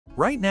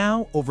Right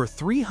now, over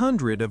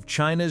 300 of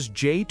China's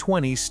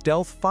J-20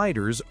 stealth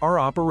fighters are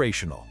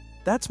operational.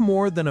 That's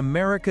more than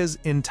America's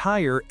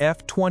entire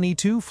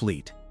F-22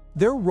 fleet.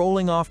 They're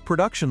rolling off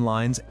production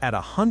lines at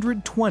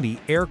 120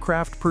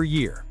 aircraft per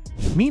year.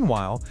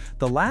 Meanwhile,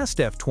 the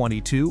last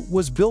F-22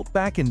 was built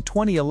back in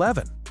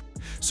 2011.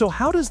 So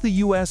how does the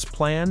US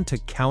plan to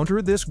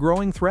counter this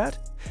growing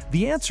threat?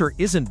 The answer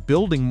isn't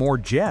building more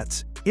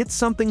jets, it's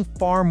something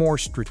far more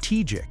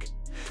strategic.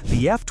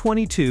 The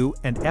F-22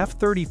 and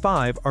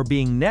F-35 are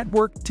being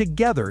networked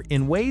together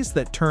in ways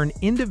that turn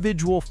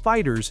individual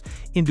fighters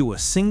into a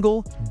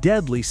single,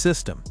 deadly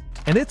system.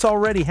 And it's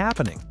already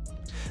happening.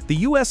 The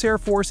US Air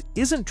Force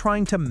isn't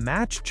trying to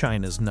match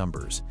China's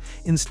numbers.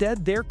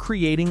 Instead, they're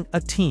creating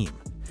a team.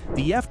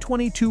 The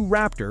F-22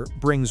 Raptor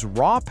brings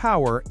raw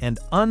power and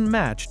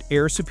unmatched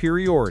air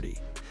superiority.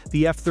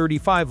 The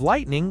F-35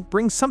 Lightning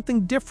brings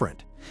something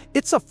different.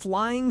 It's a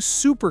flying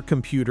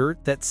supercomputer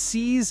that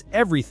sees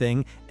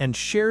everything and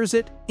shares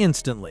it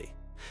instantly.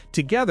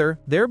 Together,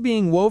 they're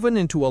being woven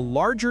into a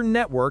larger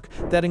network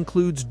that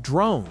includes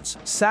drones,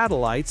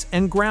 satellites,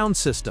 and ground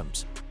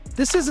systems.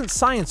 This isn't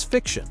science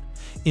fiction.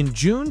 In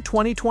June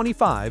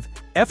 2025,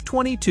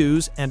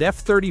 F-22s and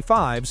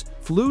F-35s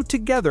flew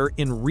together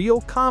in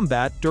real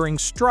combat during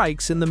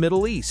strikes in the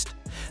Middle East.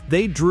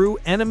 They drew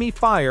enemy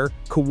fire,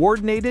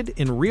 coordinated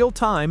in real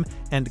time,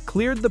 and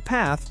cleared the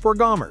path for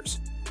bombers.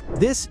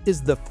 This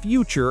is the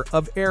future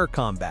of air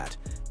combat,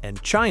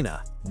 and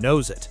China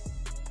knows it.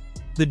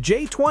 The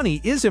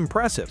J-20 is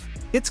impressive.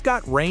 It's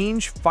got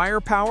range,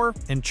 firepower,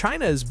 and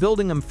China is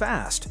building them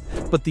fast.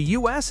 But the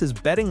US is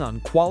betting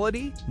on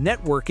quality,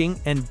 networking,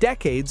 and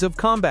decades of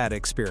combat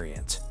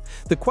experience.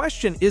 The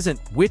question isn't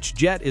which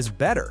jet is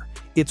better,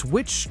 it's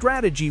which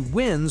strategy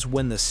wins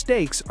when the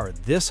stakes are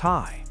this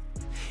high.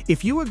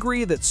 If you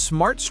agree that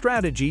smart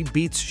strategy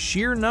beats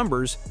sheer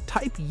numbers,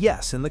 type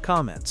yes in the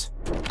comments.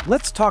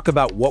 Let's talk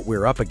about what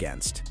we're up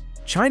against.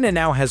 China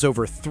now has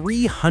over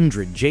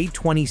 300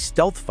 J-20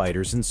 stealth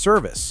fighters in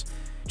service.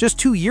 Just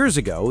 2 years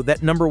ago,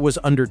 that number was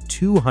under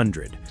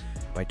 200.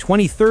 By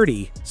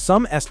 2030,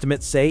 some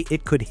estimates say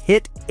it could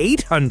hit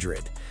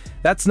 800.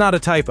 That's not a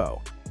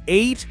typo.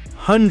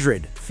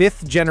 800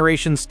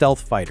 fifth-generation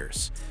stealth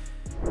fighters.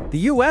 The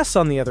US,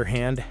 on the other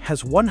hand,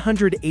 has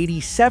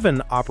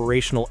 187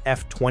 operational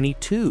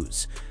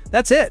F-22s.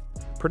 That's it.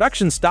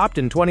 Production stopped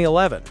in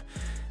 2011.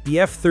 The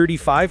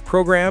F-35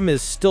 program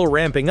is still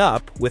ramping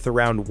up, with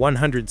around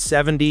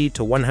 170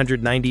 to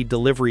 190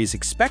 deliveries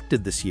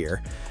expected this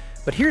year.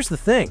 But here's the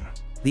thing,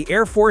 the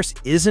Air Force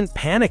isn't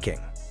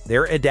panicking,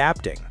 they're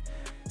adapting.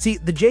 See,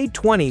 the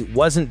J-20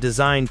 wasn't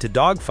designed to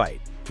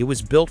dogfight. It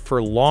was built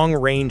for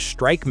long-range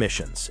strike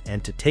missions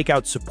and to take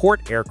out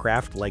support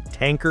aircraft like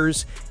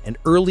tankers and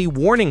early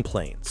warning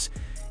planes.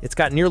 It's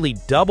got nearly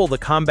double the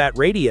combat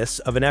radius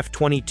of an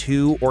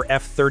F-22 or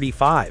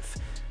F-35.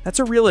 That's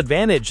a real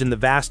advantage in the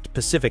vast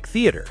Pacific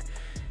theater.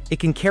 It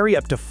can carry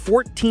up to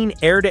 14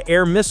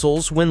 air-to-air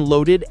missiles when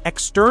loaded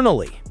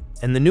externally.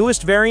 And the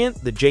newest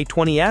variant, the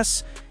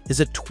J-20S, is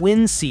a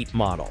twin-seat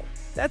model.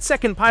 That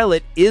second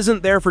pilot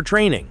isn't there for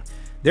training.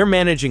 They're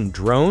managing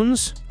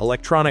drones,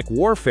 electronic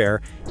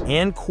warfare,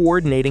 and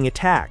coordinating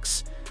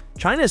attacks.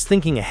 China's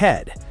thinking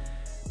ahead.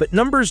 But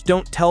numbers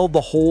don't tell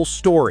the whole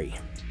story.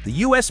 The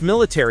US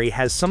military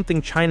has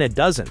something China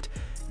doesn't: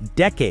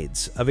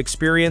 decades of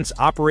experience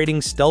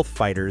operating stealth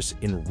fighters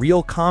in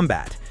real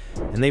combat.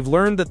 And they've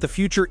learned that the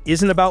future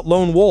isn't about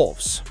lone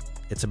wolves.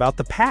 It's about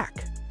the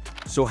pack.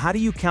 So how do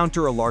you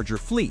counter a larger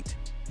fleet?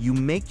 You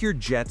make your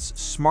jets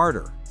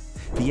smarter.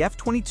 The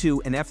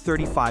F-22 and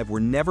F-35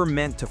 were never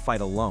meant to fight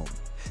alone.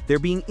 They're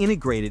being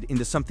integrated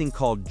into something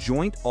called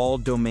Joint All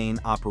Domain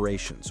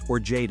Operations, or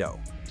JADO.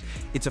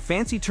 It's a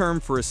fancy term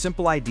for a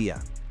simple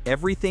idea: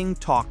 everything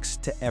talks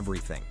to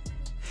everything.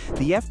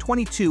 The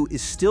F-22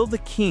 is still the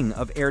king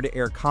of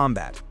air-to-air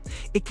combat.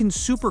 It can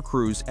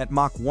supercruise at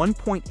Mach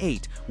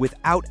 1.8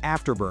 without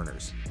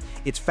afterburners.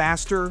 It's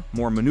faster,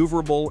 more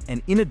maneuverable,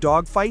 and in a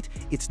dogfight,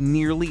 it's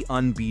nearly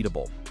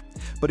unbeatable.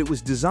 But it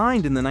was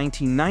designed in the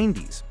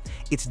 1990s.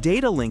 Its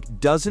data link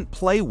doesn't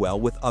play well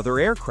with other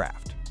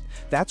aircraft.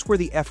 That's where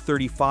the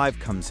F-35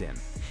 comes in.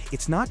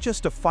 It's not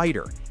just a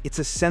fighter, it's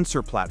a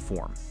sensor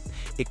platform.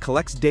 It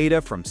collects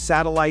data from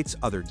satellites,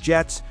 other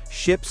jets,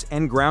 ships,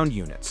 and ground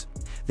units.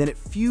 Then it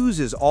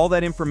fuses all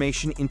that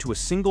information into a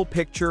single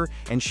picture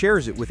and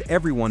shares it with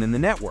everyone in the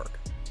network.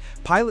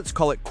 Pilots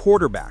call it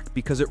quarterback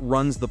because it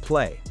runs the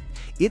play.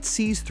 It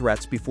sees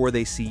threats before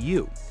they see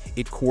you.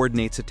 It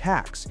coordinates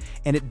attacks,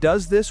 and it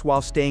does this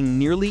while staying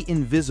nearly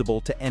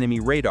invisible to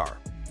enemy radar.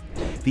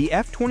 The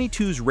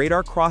F-22's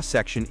radar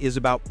cross-section is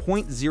about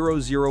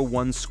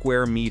 0.001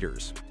 square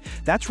meters.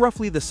 That's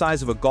roughly the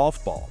size of a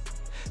golf ball.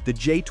 The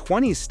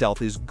J-20's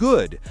stealth is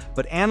good,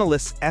 but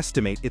analysts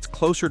estimate it's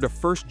closer to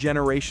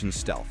first-generation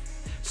stealth,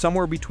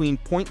 somewhere between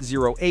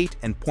 0.08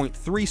 and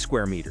 0.3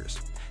 square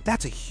meters.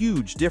 That's a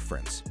huge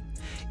difference.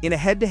 In a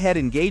head-to-head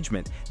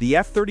engagement, the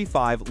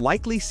F-35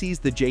 likely sees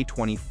the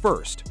J-20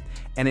 first,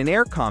 and in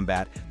air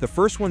combat, the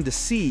first one to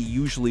see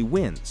usually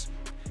wins.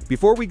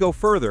 Before we go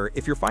further,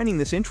 if you're finding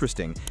this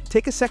interesting,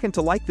 take a second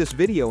to like this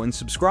video and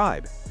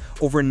subscribe.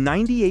 Over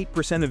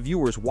 98% of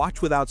viewers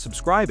watch without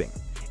subscribing.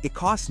 It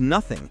costs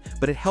nothing,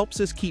 but it helps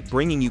us keep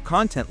bringing you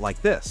content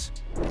like this.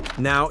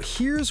 Now,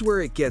 here's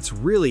where it gets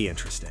really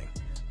interesting.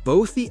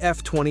 Both the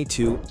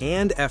F-22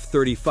 and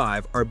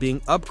F-35 are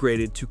being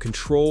upgraded to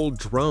control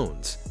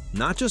drones,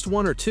 not just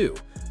one or two,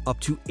 up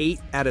to 8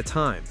 at a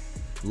time.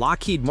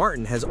 Lockheed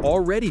Martin has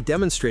already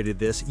demonstrated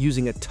this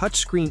using a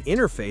touchscreen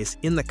interface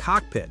in the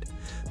cockpit.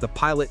 The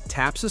pilot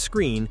taps a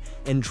screen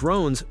and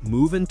drones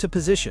move into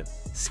position,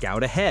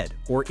 scout ahead,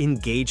 or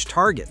engage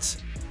targets.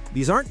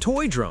 These aren't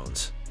toy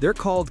drones. They're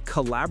called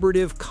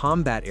Collaborative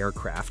Combat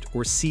Aircraft,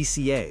 or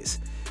CCAs.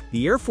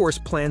 The Air Force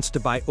plans to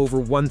buy over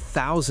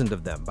 1,000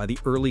 of them by the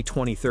early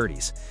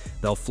 2030s.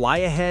 They'll fly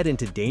ahead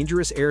into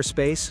dangerous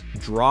airspace,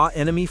 draw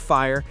enemy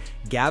fire,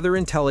 gather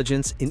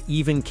intelligence, and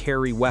even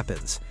carry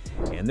weapons.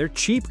 And they're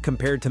cheap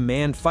compared to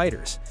manned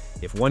fighters.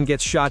 If one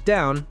gets shot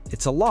down,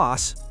 it's a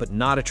loss, but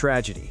not a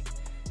tragedy.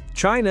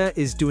 China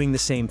is doing the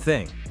same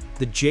thing.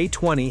 The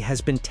J-20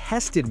 has been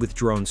tested with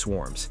drone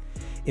swarms.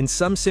 In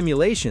some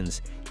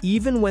simulations,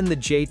 even when the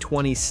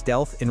J-20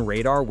 stealth and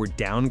radar were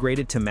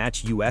downgraded to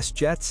match US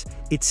jets,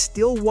 it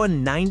still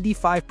won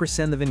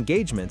 95% of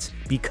engagements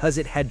because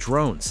it had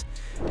drones.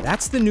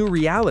 That's the new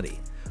reality.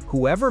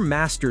 Whoever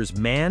masters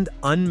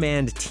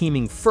manned-unmanned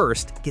teaming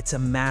first gets a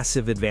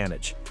massive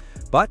advantage.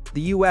 But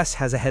the US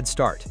has a head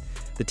start.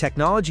 The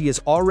technology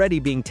is already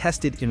being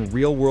tested in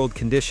real-world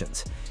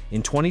conditions.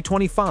 In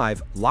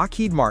 2025,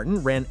 Lockheed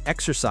Martin ran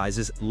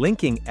exercises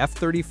linking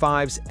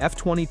F-35s,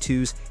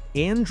 F-22s,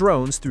 and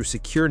drones through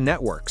secure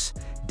networks.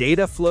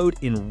 Data flowed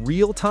in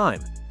real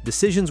time.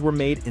 Decisions were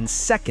made in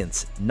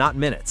seconds, not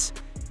minutes.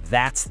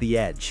 That's the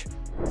edge.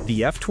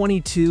 The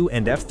F-22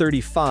 and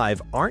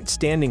F-35 aren't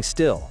standing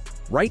still.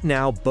 Right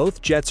now,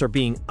 both jets are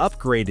being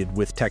upgraded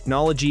with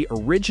technology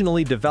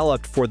originally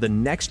developed for the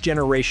Next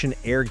Generation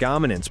Air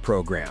Dominance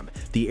program,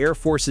 the Air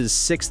Force's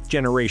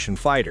 6th-generation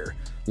fighter.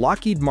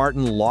 Lockheed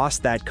Martin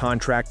lost that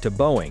contract to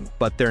Boeing,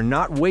 but they're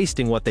not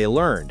wasting what they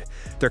learned.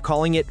 They're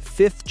calling it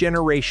 5th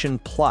Generation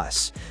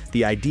Plus.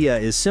 The idea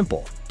is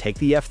simple. Take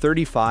the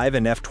F-35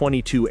 and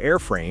F-22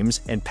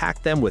 airframes and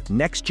pack them with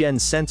next-gen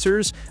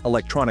sensors,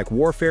 electronic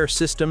warfare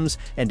systems,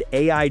 and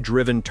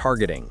AI-driven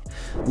targeting.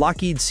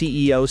 Lockheed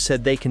CEO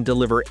said they can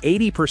deliver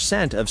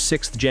 80% of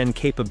 6th-gen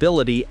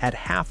capability at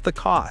half the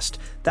cost.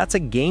 That's a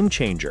game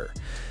changer.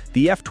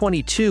 The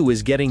F-22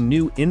 is getting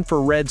new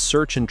infrared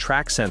search and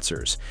track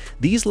sensors.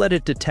 These let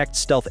it detect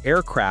stealth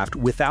aircraft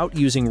without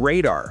using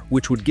radar,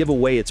 which would give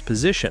away its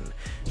position.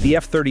 The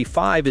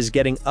F-35 is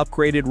getting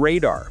upgraded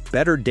radar,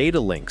 better data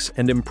links,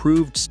 and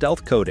improved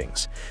stealth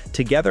coatings.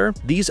 Together,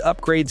 these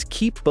upgrades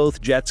keep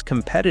both jets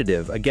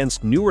competitive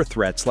against newer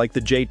threats like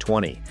the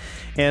J-20.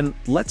 And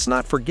let's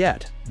not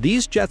forget,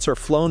 these jets are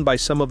flown by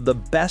some of the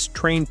best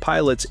trained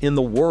pilots in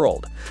the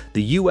world.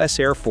 The US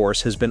Air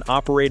Force has been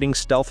operating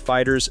stealth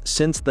fighters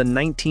since the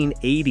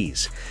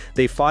 1980s.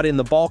 They fought in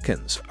the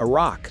Balkans,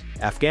 Iraq,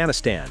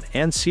 Afghanistan,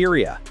 and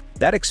Syria.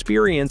 That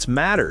experience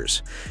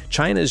matters.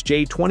 China's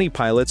J-20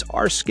 pilots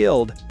are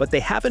skilled, but they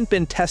haven't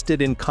been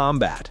tested in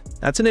combat.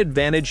 That's an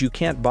advantage you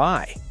can't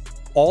buy.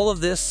 All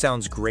of this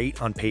sounds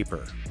great on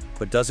paper,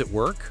 but does it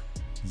work?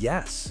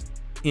 Yes.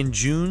 In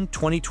June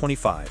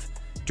 2025,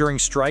 during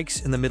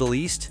strikes in the Middle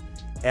East,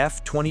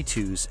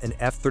 F-22s and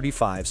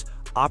F-35s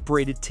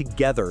operated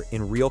together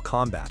in real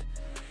combat.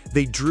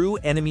 They drew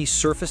enemy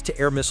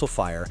surface-to-air missile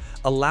fire,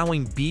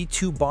 allowing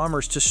B-2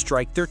 bombers to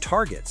strike their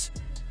targets.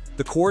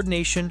 The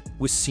coordination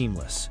was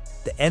seamless.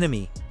 The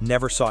enemy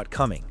never saw it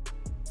coming.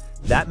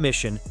 That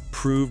mission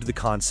proved the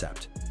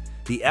concept.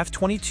 The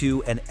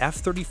F-22 and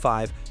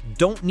F-35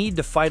 don't need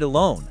to fight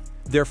alone.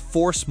 They're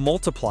force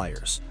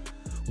multipliers.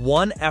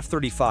 One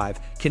F-35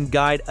 can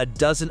guide a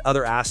dozen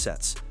other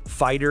assets: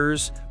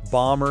 fighters,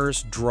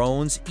 bombers,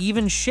 drones,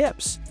 even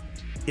ships.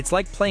 It's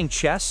like playing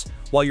chess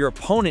while your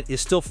opponent is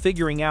still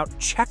figuring out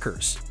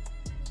checkers.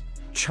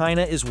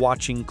 China is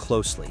watching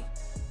closely.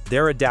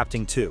 They're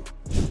adapting too.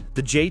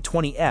 The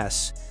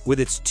J-20S, with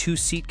its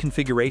 2-seat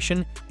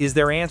configuration, is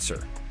their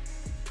answer.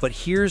 But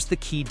here's the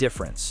key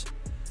difference.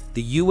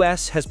 The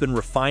US has been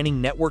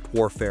refining networked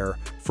warfare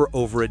for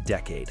over a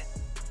decade.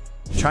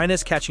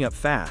 China's catching up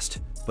fast,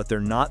 but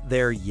they're not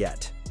there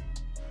yet.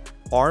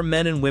 Our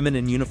men and women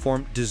in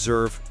uniform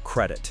deserve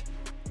credit.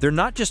 They're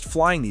not just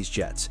flying these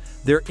jets,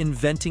 they're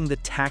inventing the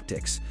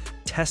tactics,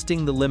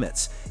 testing the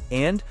limits,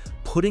 and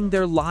putting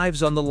their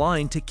lives on the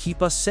line to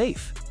keep us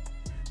safe.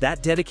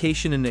 That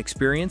dedication and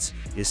experience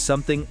is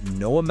something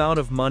no amount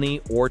of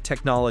money or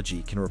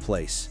technology can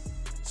replace.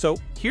 So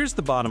here's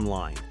the bottom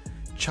line.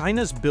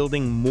 China's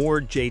building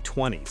more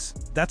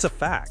J-20s. That's a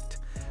fact.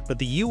 But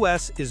the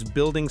US is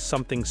building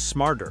something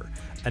smarter,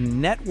 a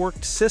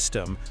networked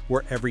system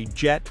where every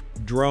jet,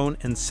 drone,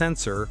 and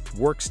sensor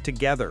works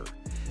together.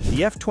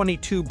 The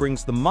F-22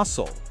 brings the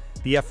muscle,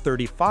 the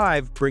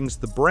F-35 brings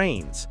the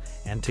brains,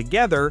 and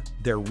together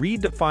they're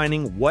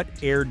redefining what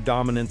air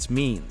dominance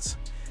means.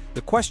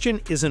 The question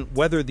isn't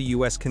whether the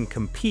US can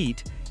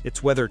compete,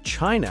 it's whether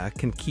China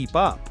can keep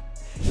up.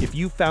 If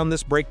you found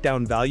this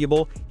breakdown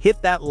valuable,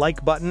 hit that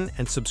like button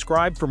and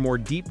subscribe for more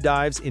deep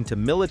dives into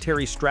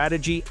military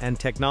strategy and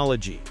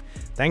technology.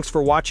 Thanks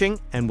for watching,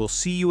 and we'll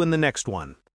see you in the next one.